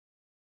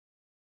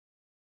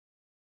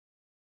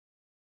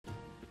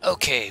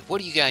Okay,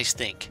 what do you guys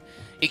think?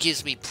 It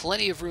gives me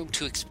plenty of room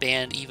to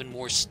expand even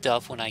more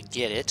stuff when I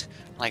get it.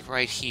 Like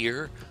right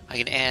here, I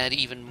can add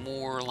even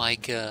more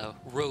like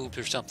robes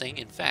or something.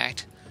 In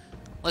fact,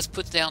 let's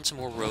put down some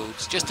more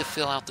robes just to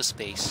fill out the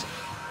space.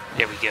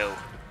 There we go.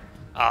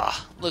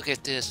 Ah, look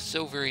at this,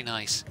 so very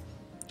nice.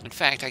 In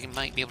fact,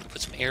 might be able to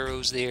put some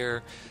arrows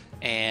there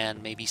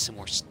and maybe some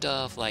more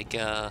stuff like, do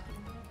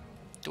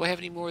I have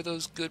any more of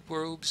those good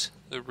robes?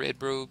 The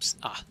red robes?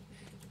 Ah,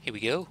 here we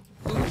go.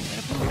 Boom, and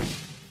a boom.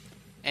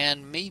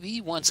 And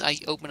maybe once I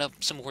open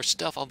up some more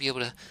stuff, I'll be able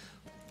to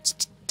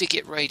stick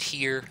it right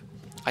here.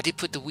 I did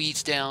put the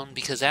weeds down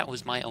because that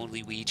was my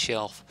only weed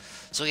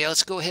shelf. So yeah,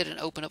 let's go ahead and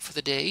open up for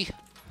the day.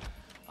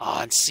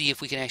 And see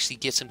if we can actually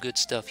get some good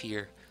stuff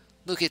here.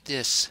 Look at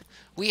this.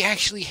 We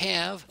actually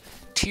have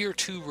Tier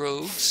 2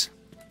 rogues.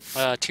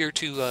 Tier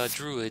 2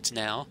 druids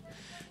now.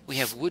 We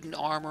have wooden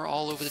armor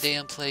all over the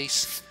damn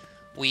place.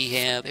 We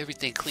have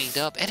everything cleaned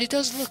up. And it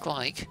does look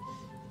like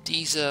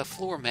these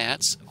floor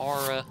mats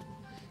are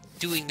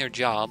doing their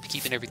job,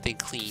 keeping everything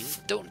clean.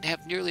 Don't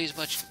have nearly as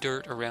much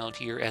dirt around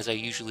here as I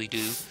usually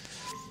do.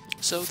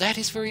 So that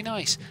is very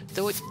nice.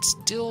 Though it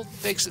still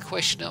begs the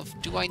question of,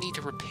 do I need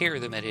to repair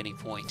them at any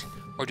point?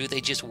 Or do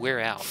they just wear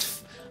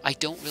out? I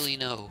don't really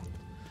know.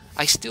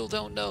 I still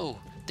don't know.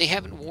 They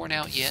haven't worn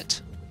out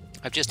yet.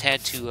 I've just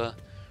had to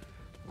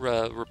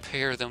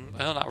repair them.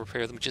 Well, not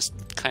repair them,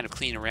 just kind of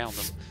clean around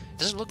them. It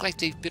doesn't look like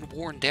they've been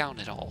worn down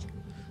at all.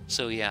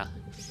 So yeah.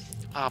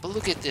 But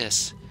look at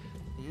this.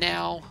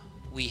 Now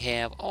we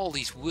have all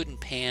these wooden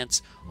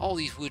pants, all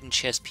these wooden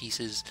chest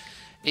pieces.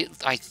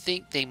 I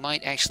think they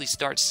might actually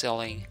start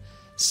selling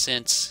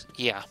since,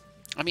 yeah.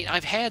 I mean,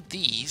 I've had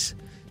these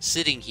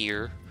sitting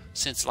here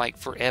since like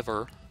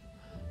forever.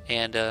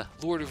 And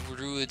Lord of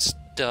Druids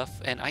stuff,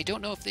 and I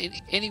don't know if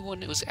anyone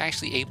was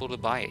actually able to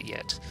buy it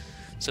yet.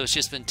 So it's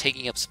just been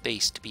taking up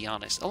space, to be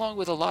honest, along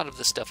with a lot of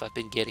the stuff I've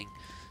been getting.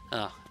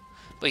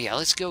 But yeah,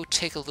 let's go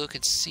take a look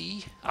and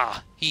see.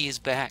 He is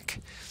back.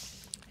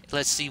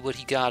 Let's see what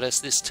he got us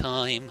this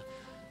time.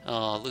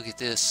 Look at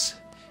this.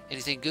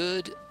 Anything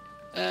good?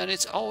 And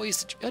it's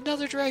always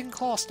another Dragon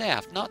Claw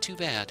staff. Not too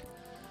bad.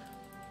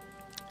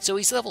 So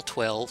he's level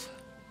 12.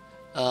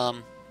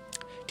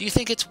 Do you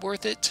think it's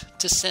worth it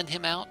to send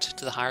him out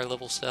to the higher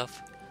level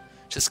stuff?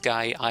 To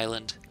Sky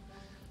Island?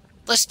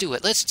 Let's do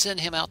it. Let's send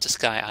him out to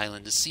Sky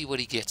Island to see what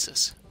he gets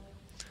us.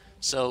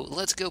 So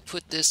let's go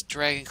put this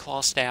Dragon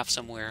Claw staff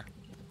somewhere.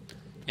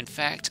 In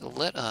fact,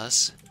 let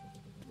us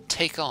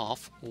take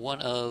off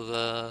one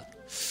of,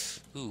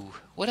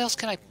 what else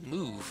can I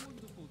move?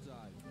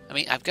 I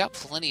mean, I've got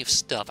plenty of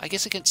stuff. I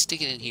guess I can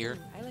stick it in here.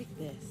 I like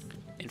this.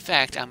 In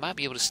fact, I might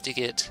be able to stick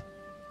it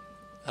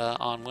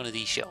on one of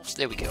these shelves.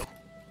 There we go.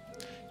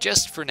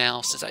 Just for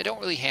now, since I don't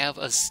really have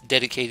a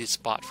dedicated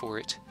spot for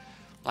it,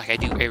 like I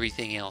do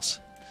everything else.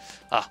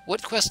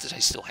 What quest did I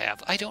still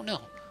have? I don't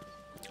know.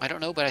 I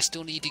don't know, but I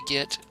still need to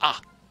get,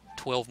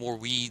 12 more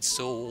weeds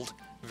sold.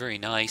 Very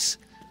nice.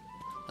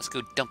 Let's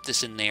go dump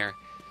this in there.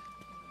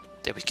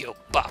 There we go.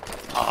 Bop.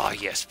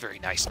 Yes, very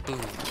nice.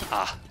 Boom.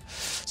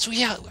 So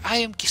yeah, I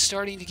am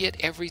starting to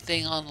get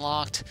everything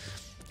unlocked.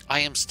 I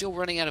am still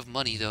running out of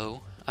money,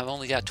 though. I've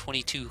only got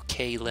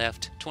 22k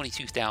left.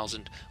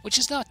 22,000, which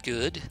is not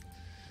good.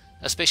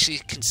 Especially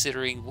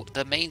considering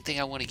the main thing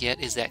I want to get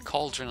is that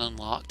cauldron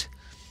unlocked.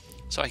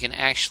 So I can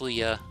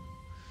actually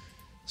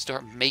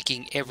start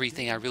making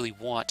everything I really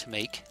want to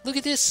make. Look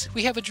at this!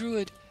 We have a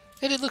druid!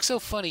 And it looks so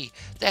funny!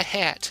 That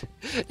hat!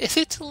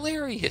 It's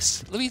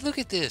hilarious! Let me look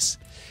at this!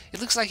 It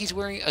looks like he's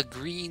wearing a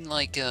green,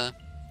 like, a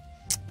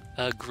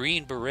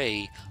green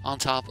beret on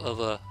top of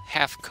a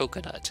half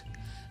coconut.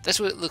 That's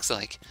what it looks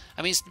like.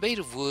 I mean, it's made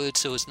of wood,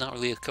 so it's not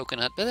really a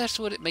coconut, but that's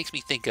what it makes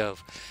me think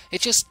of.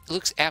 It just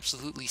looks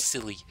absolutely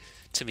silly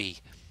to me.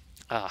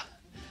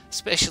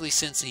 Especially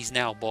since he's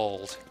now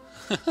bald.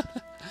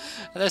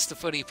 That's the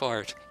funny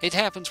part. It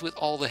happens with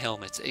all the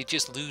helmets. They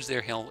just lose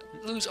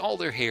all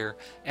their hair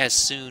as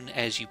soon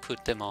as you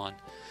put them on.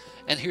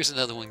 And here's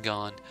another one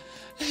gone.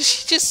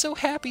 She's just so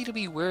happy to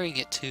be wearing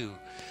it too.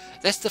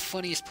 That's the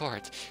funniest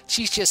part.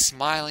 She's just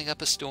smiling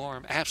up a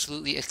storm,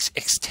 absolutely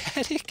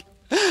ecstatic.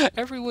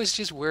 Everyone's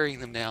just wearing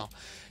them now.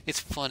 It's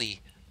funny.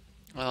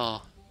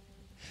 Oh,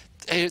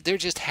 they're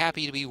just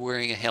happy to be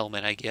wearing a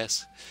helmet, I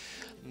guess.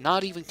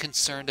 Not even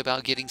concerned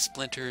about getting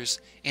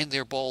splinters in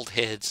their bald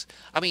heads.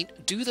 I mean,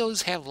 do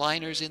those have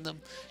liners in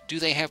them? Do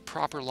they have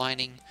proper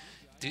lining?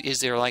 Is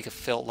there like a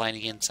felt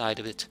lining inside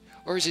of it?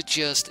 Or is it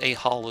just a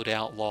hollowed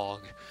out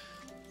log?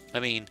 I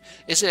mean,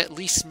 is it at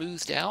least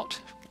smoothed out?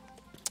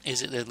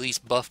 Is it at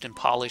least buffed and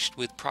polished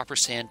with proper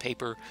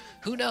sandpaper?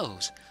 Who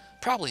knows?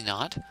 Probably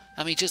not.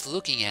 I mean, just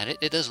looking at it,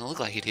 it doesn't look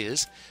like it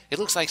is. It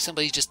looks like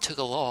somebody just took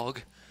a log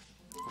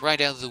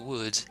right out of the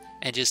woods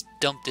and just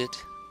dumped it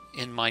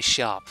in my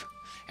shop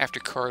after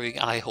carving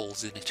eye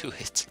holes into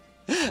it.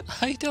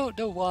 I don't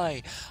know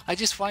why. I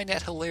just find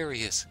that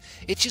hilarious.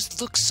 It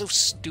just looks so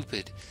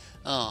stupid.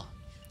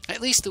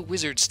 At least the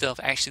wizard stuff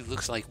actually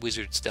looks like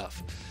wizard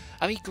stuff.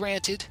 I mean,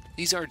 granted,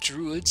 these are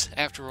druids,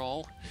 after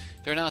all.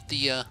 They're not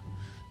the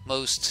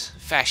most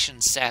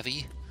fashion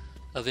savvy.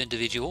 of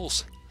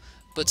individuals.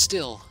 But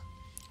still,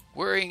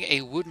 wearing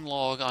a wooden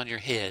log on your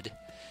head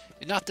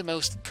is not the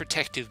most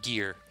protective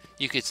gear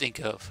you could think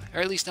of,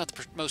 or at least not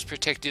the most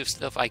protective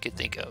stuff I could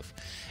think of.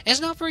 And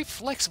it's not very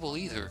flexible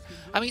either.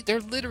 I mean, they're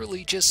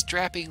literally just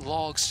strapping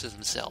logs to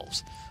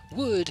themselves.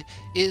 Wood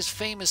is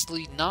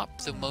famously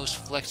not the most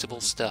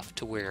flexible stuff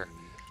to wear.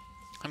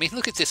 I mean,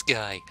 look at this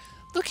guy.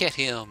 Look at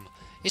him.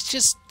 It's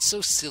just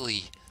so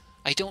silly.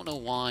 I don't know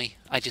why.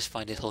 I just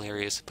find it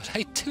hilarious, but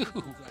I do.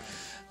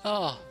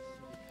 Oh.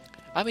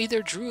 I mean,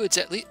 they're druids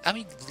at least. I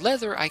mean,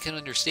 leather I can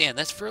understand.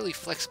 That's fairly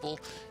flexible,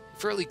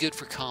 fairly good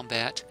for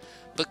combat.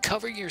 But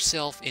covering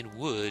yourself in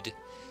wood,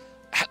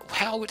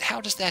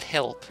 how does that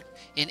help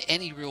in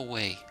any real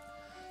way?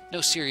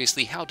 No,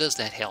 seriously, how does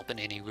that help in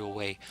any real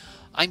way?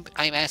 I'm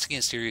asking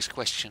a serious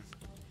question.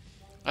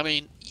 I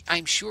mean,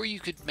 I'm sure you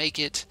could make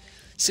it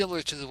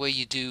similar to the way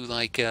you do,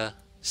 like,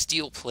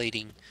 steel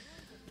plating,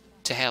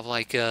 to have,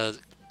 like,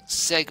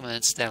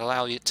 segments that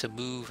allow you to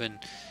move and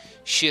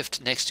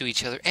shift next to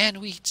each other. And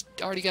we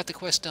already got the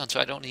quest done, so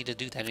I don't need to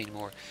do that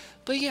anymore.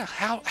 But yeah,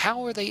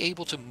 how are they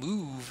able to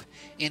move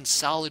in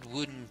solid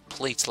wooden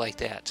plates like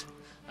that?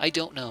 I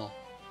don't know.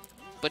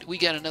 But we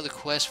got another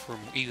quest for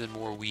even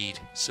more weed.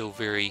 So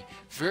very,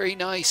 very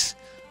nice.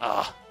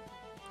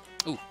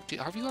 Ooh,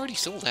 have you already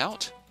sold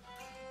out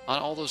on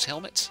all those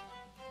helmets?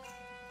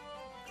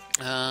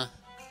 I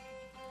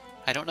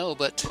don't know,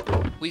 but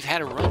we've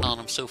had a run on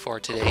them so far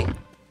today.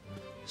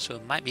 So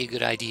it might be a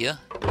good idea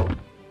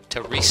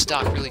to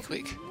restock really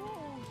quick.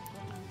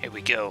 Here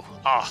we go.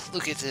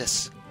 Look at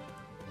this.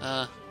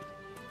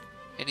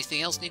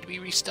 Anything else need to be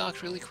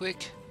restocked really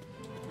quick?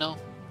 No?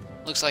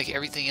 Looks like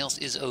everything else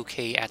is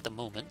okay at the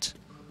moment.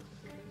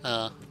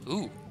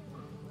 Ooh.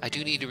 I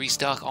do need to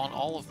restock on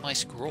all of my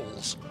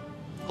scrolls.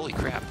 Holy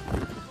crap.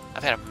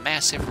 I've had a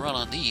massive run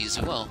on these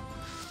as well.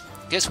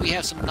 Guess we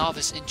have some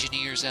novice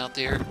engineers out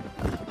there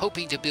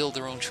hoping to build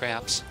their own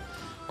traps.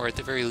 Or at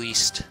the very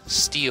least,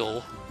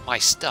 steal my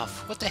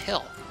stuff. What the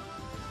hell?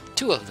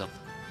 2 of them.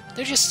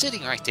 They're just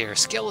sitting right there.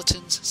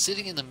 Skeletons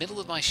sitting in the middle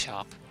of my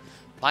shop,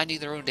 minding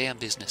their own damn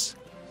business.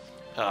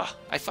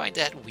 I find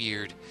that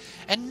weird.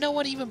 And no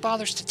one even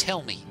bothers to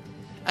tell me.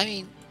 I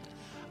mean,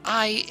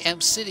 I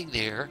am sitting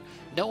there.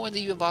 No one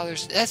even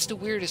bothers. That's the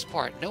weirdest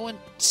part. No one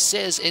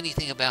says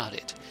anything about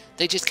it.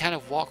 They just kind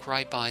of walk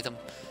right by them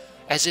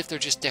as if they're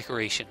just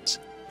decorations.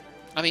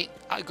 I mean,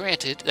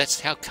 granted,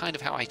 that's kind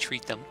of how I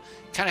treat them.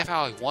 Kind of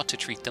how I want to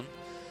treat them.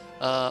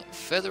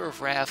 Feather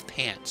of Rav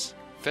pants.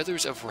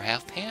 Feathers of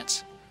Rav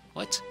pants?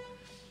 What?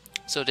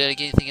 So did I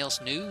get anything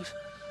else new?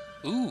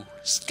 Ooh,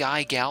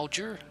 Sky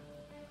Gouger.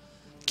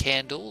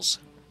 Candles.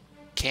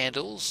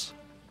 Candles.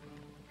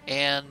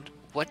 And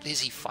what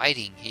is he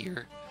fighting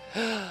here?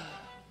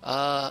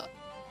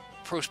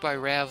 Approached by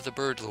Rav the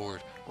Bird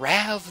Lord.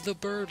 Rav the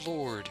Bird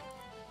Lord.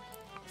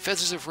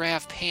 Feathers of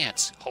Rav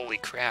pants. Holy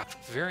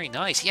crap. Very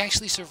nice. He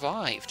actually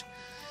survived.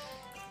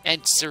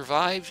 And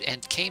survived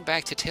and came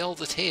back to tell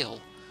the tale.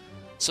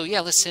 So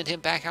yeah, let's send him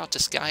back out to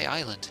Sky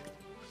Island.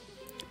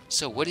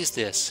 So what is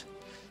this?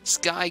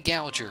 Sky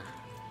Gouger.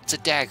 It's a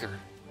dagger.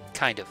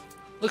 Kind of.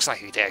 Looks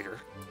like a dagger.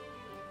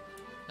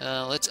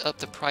 Let's up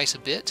the price a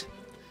bit.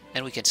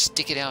 And we can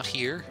stick it out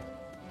here.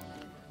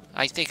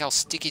 I think I'll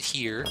stick it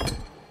here.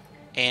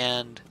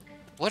 And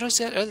what was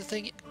that other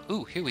thing?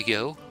 Ooh, here we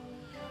go.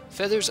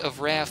 Feathers of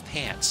Rav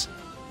pants.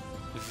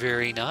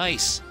 Very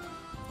nice.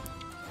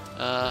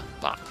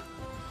 Bop.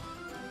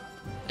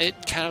 It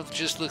kind of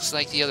just looks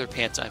like the other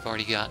pants I've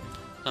already got.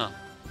 Huh.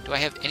 Do I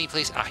have any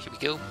place? Here we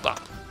go.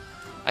 Bop.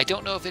 I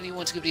don't know if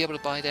anyone's going to be able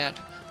to buy that.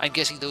 I'm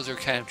guessing those are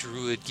kind of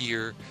druid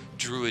gear,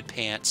 druid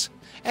pants.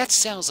 That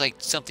sounds like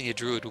something a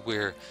druid would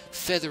wear.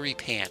 Feathery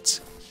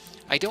pants.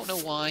 I don't know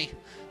why.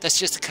 That's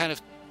just the kind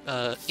of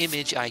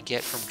image I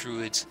get from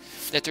druids.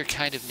 That they're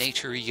kind of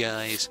nature-y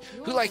guys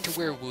who like to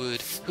wear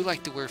wood, who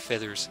like to wear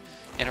feathers,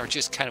 and are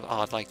just kind of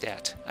odd like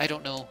that. I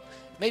don't know.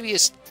 Maybe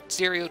it's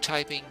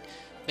stereotyping.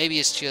 Maybe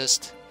it's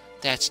just,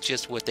 that's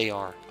just what they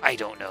are. I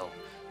don't know.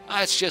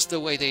 That's just the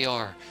way they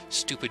are.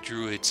 Stupid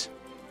druids.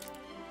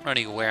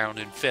 Running around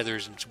in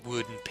feathers and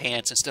wood and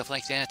pants and stuff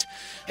like that.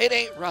 It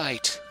ain't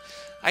right.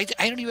 I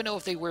don't even know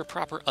if they wear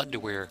proper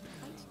underwear.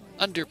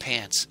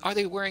 Underpants. Are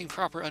they wearing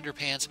proper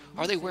underpants?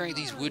 Are they wearing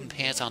these wooden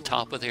pants on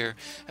top of their...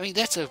 I mean,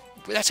 that's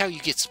how you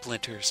get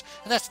splinters.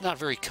 And that's not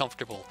very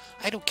comfortable.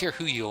 I don't care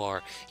who you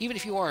are. Even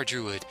if you are a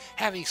druid,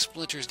 having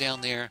splinters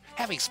down there,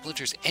 having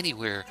splinters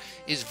anywhere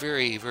is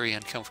very, very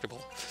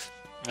uncomfortable.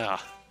 And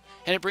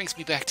it brings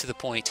me back to the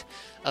point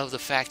of the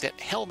fact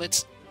that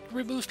helmets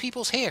remove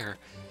people's hair.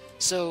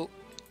 So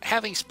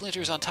having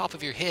splinters on top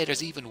of your head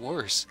is even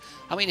worse.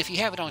 I mean, if you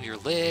have it on your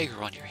leg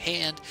or on your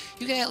hand,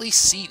 you can at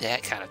least see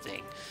that kind of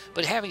thing.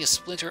 But having a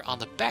splinter on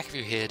the back of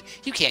your head,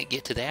 you can't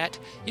get to that.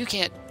 You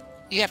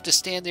have to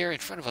stand there in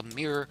front of a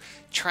mirror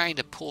trying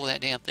to pull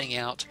that damn thing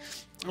out.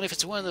 And if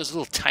it's one of those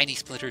little tiny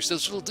splinters,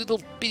 those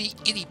little bitty,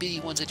 itty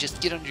bitty ones that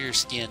just get under your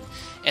skin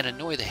and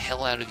annoy the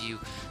hell out of you,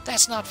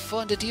 that's not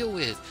fun to deal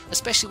with,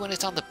 especially when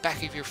it's on the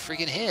back of your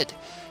friggin' head.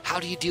 How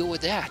do you deal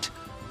with that?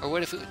 Or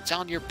what if it's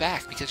on your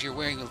back because you're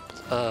wearing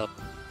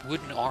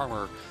wooden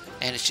armor,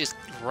 and it's just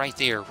right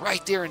there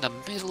in the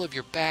middle of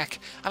your back.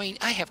 I mean,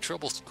 I have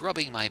trouble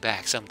scrubbing my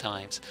back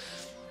sometimes,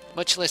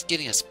 much less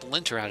getting a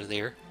splinter out of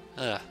there.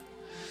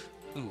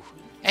 Ooh.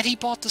 And he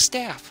bought the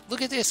staff.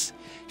 Look at this.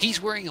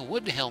 He's wearing a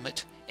wooden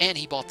helmet, and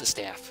he bought the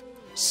staff.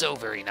 So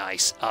very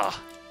nice.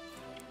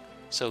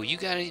 So you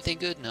got anything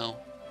good? No.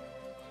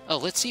 Oh,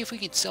 let's see if we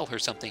can sell her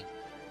something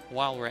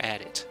while we're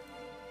at it.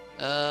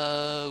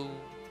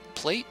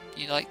 Plate?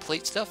 You like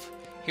plate stuff?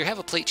 Here, have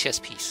a plate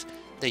chest piece.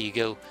 There you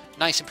go.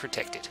 Nice and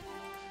protected.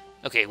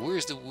 Okay,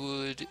 where's the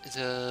wood?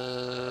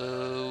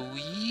 The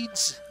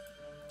weeds?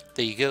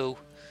 There you go.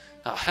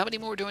 How many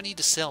more do I need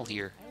to sell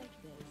here?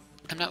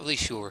 I'm not really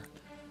sure.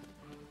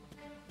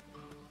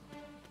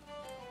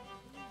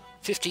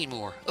 15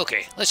 more.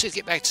 Okay, let's just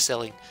get back to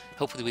selling.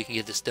 Hopefully we can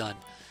get this done.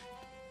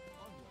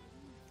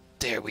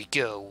 There we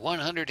go.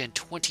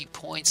 120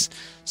 points.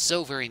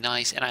 So very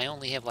nice. And I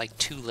only have like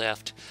 2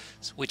 left,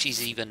 which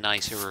is even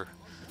nicer.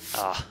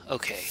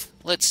 Okay.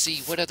 Let's see.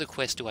 What other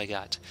quest do I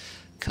got?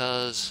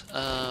 Because,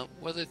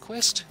 what other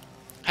quest?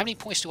 How many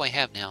points do I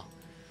have now?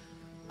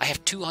 I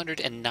have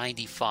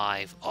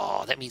 295.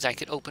 Oh, that means I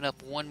could open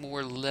up one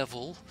more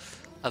level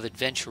of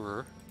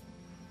adventurer.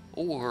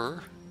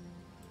 Or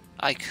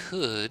I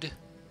could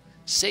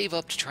save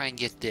up to try and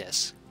get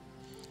this.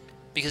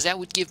 Because that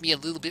would give me a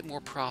little bit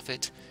more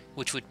profit,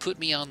 which would put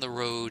me on the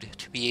road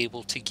to be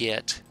able to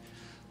get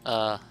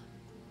a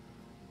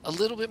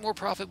little bit more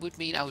profit would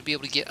mean I would be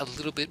able to get a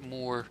little bit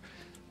more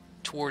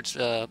towards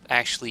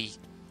actually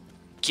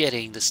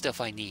getting the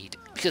stuff I need.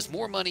 Because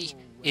more money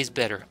is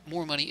better.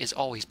 More money is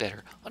always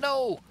better. Oh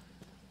no!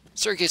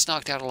 Sir gets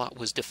knocked out a lot,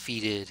 was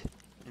defeated.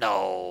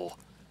 No!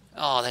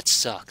 Oh, that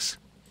sucks.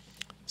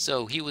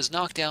 So he was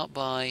knocked out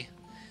by...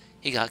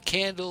 He got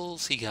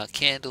candles,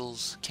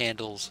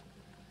 candles,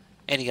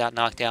 and he got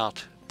knocked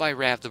out by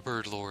Rav the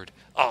Bird Lord.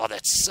 Oh,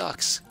 that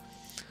sucks.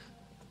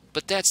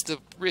 But that's the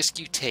risk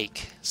you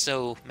take.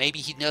 So maybe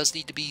he does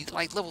need to be,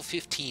 like, level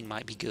 15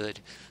 might be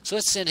good. So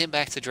let's send him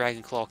back to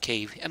Dragonclaw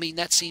Cave. I mean,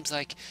 that seems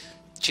like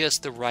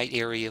just the right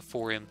area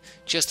for him.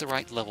 Just the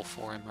right level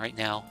for him right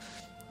now.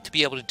 To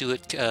be able to do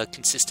it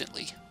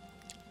consistently.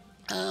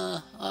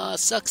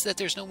 Sucks that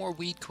there's no more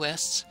weed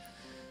quests.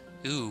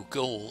 Ooh,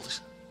 gold.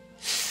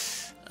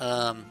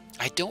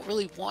 I don't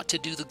really want to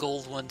do the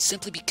gold one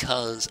simply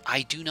because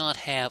I do not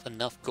have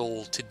enough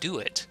gold to do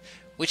it,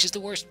 which is the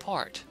worst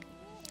part.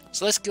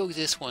 So let's go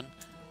this one.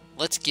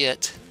 Let's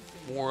get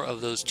more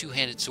of those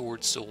two-handed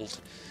swords sold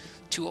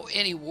to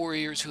any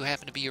warriors who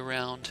happen to be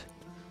around.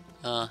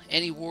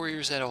 Any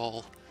warriors at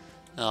all.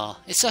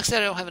 It sucks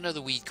that I don't have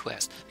another weed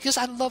quest, because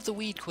I love the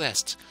weed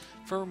quests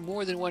for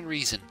more than one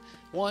reason.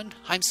 One,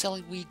 I'm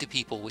selling weed to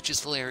people, which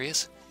is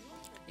hilarious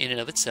in and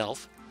of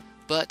itself.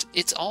 But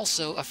it's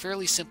also a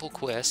fairly simple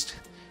quest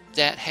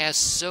that has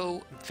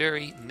so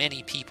very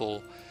many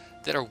people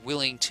that are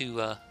willing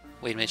to...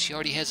 wait a minute, she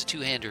already has a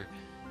two-hander.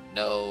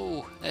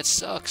 No, that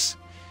sucks.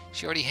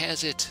 She already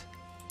has it.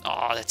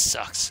 Aw, that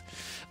sucks.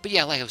 But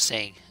yeah, like I was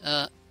saying,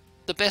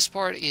 the best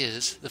part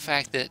is the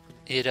fact that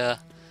it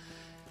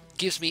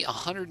gives me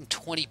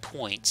 120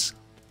 points,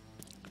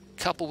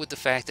 coupled with the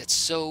fact that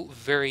so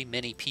very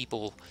many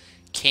people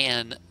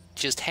can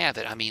just have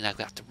it. I mean, I've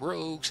got the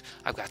rogues,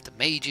 I've got the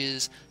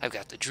mages, I've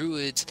got the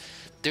druids.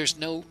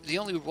 The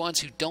only ones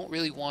who don't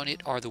really want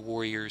it are the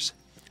warriors,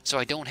 so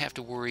I don't have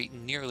to worry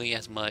nearly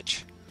as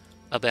much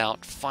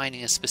about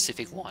finding a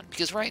specific one,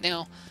 because right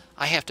now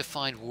I have to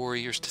find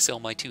warriors to sell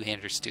my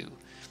two-handers to,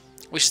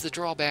 which is the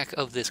drawback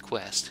of this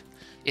quest.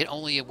 It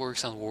only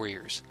works on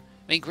warriors.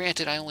 I mean,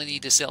 granted, I only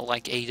need to sell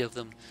like 8 of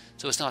them,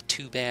 so it's not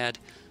too bad,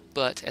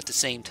 but at the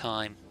same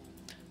time,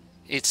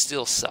 it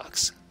still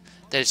sucks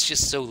that it's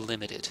just so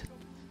limited.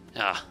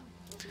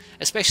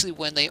 Especially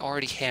when they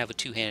already have a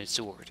two-handed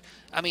sword.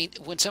 I mean,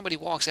 when somebody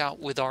walks out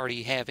with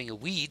already having a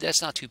weed,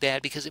 that's not too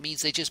bad because it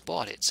means they just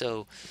bought it,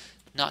 so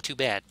not too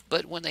bad.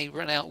 But when they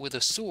run out with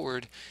a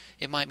sword,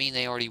 it might mean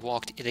they already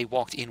walked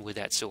in with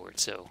that sword,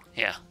 so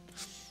yeah.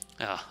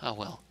 Oh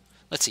well.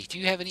 Let's see, do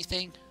you have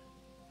anything?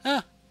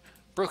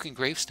 Broken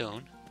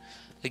gravestone.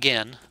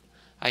 Again,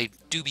 I'm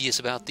dubious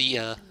about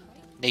the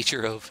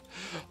nature of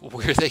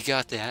where they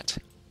got that.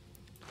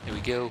 There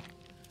we go.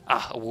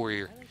 A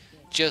warrior.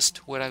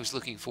 Just what I was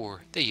looking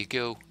for. There you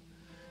go.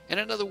 And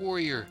another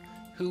warrior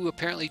who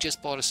apparently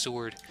just bought a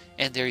sword,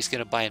 and there he's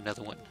going to buy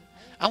another one.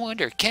 I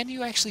wonder, can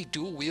you actually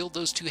dual wield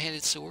those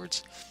two-handed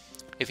swords?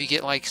 If you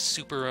get like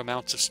super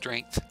amounts of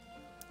strength,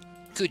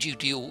 could you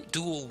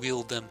dual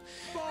wield them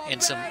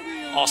in some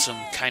awesome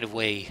kind of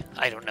way?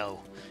 I don't know.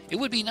 It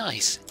would be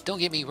nice. Don't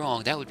get me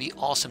wrong, that would be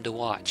awesome to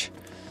watch.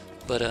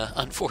 But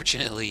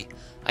unfortunately,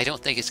 I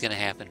don't think it's going to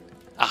happen.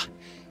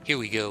 Here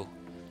we go.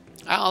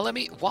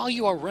 While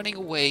you are running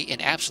away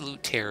in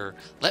absolute terror,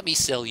 let me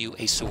sell you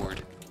a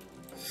sword.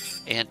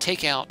 And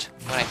take out,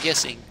 what I'm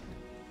guessing,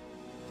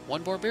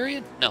 1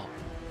 barbarian? No.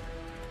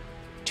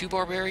 2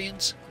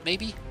 barbarians,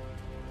 maybe?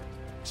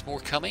 There's more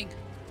coming?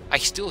 I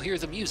still hear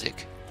the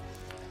music.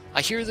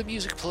 I hear the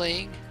music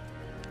playing.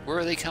 Where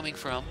are they coming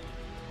from?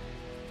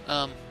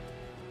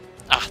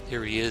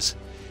 There he is.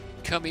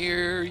 Come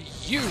here,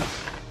 you!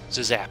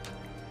 Zazap.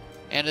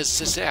 And a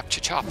zazap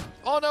cha-chop.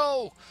 Oh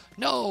no!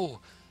 No!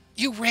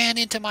 You ran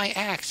into my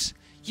axe!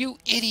 You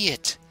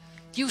idiot!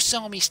 You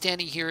saw me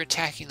standing here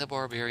attacking the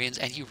barbarians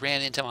and you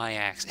ran into my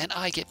axe, and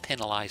I get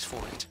penalized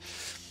for it.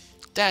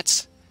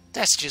 That's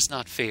just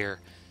not fair.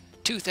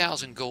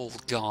 2,000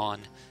 gold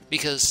gone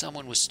because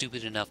someone was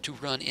stupid enough to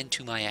run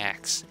into my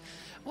axe.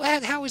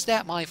 Well, how is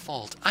that my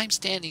fault? I'm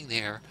standing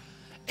there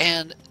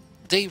and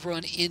they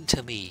run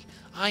into me.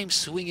 I'm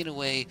swinging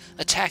away,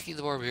 attacking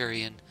the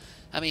barbarian.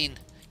 I mean,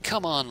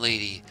 come on,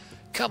 lady.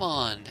 Come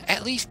on.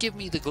 At least give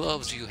me the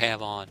gloves you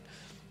have on.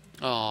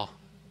 Oh,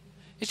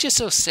 it's just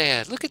so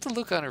sad. Look at the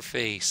look on her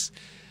face.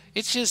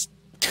 It's just,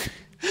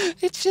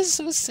 it's just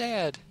so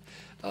sad.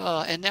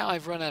 And now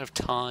I've run out of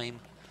time.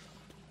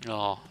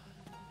 Oh,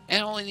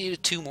 and I only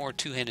needed 2 more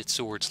two-handed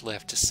swords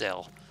left to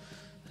sell.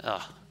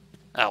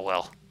 Oh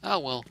well. Oh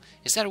well.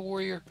 Is that a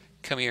warrior?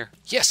 Come here.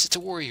 Yes, it's a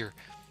warrior.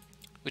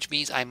 Which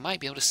means I might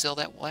be able to sell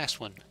that last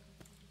one.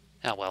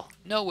 Oh well.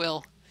 No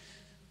well.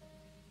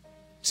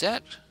 Is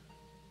that?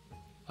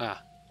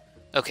 Ah.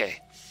 Okay.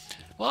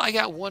 Well, I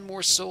got 1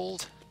 more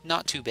sold.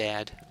 Not too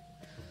bad.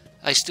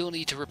 I still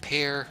need to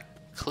repair,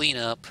 clean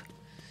up,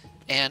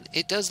 and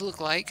it does look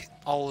like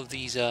all of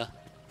these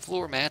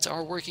floor mats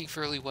are working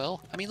fairly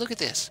well. I mean, look at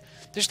this.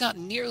 There's not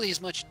nearly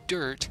as much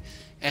dirt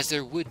as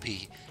there would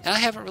be, and I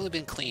haven't really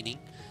been cleaning.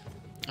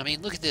 I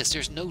mean, look at this.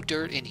 There's no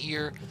dirt in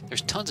here.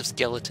 There's tons of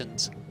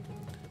skeletons,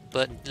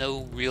 but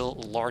no real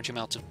large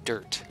amounts of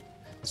dirt.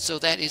 So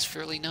that is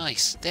fairly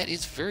nice. That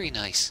is very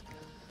nice.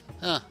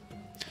 Huh.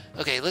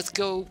 Okay, let's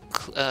go.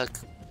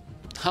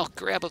 I'll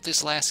grab up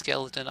this last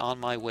skeleton on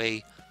my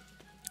way.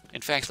 In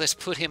fact, let's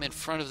put him in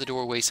front of the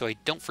doorway so I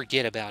don't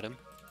forget about him.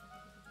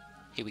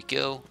 Here we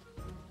go.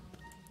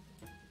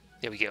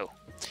 There we go.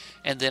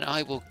 And then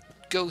I will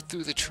go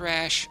through the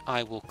trash,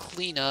 I will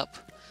clean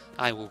up,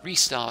 I will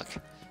restock,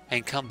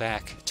 and come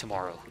back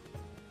tomorrow.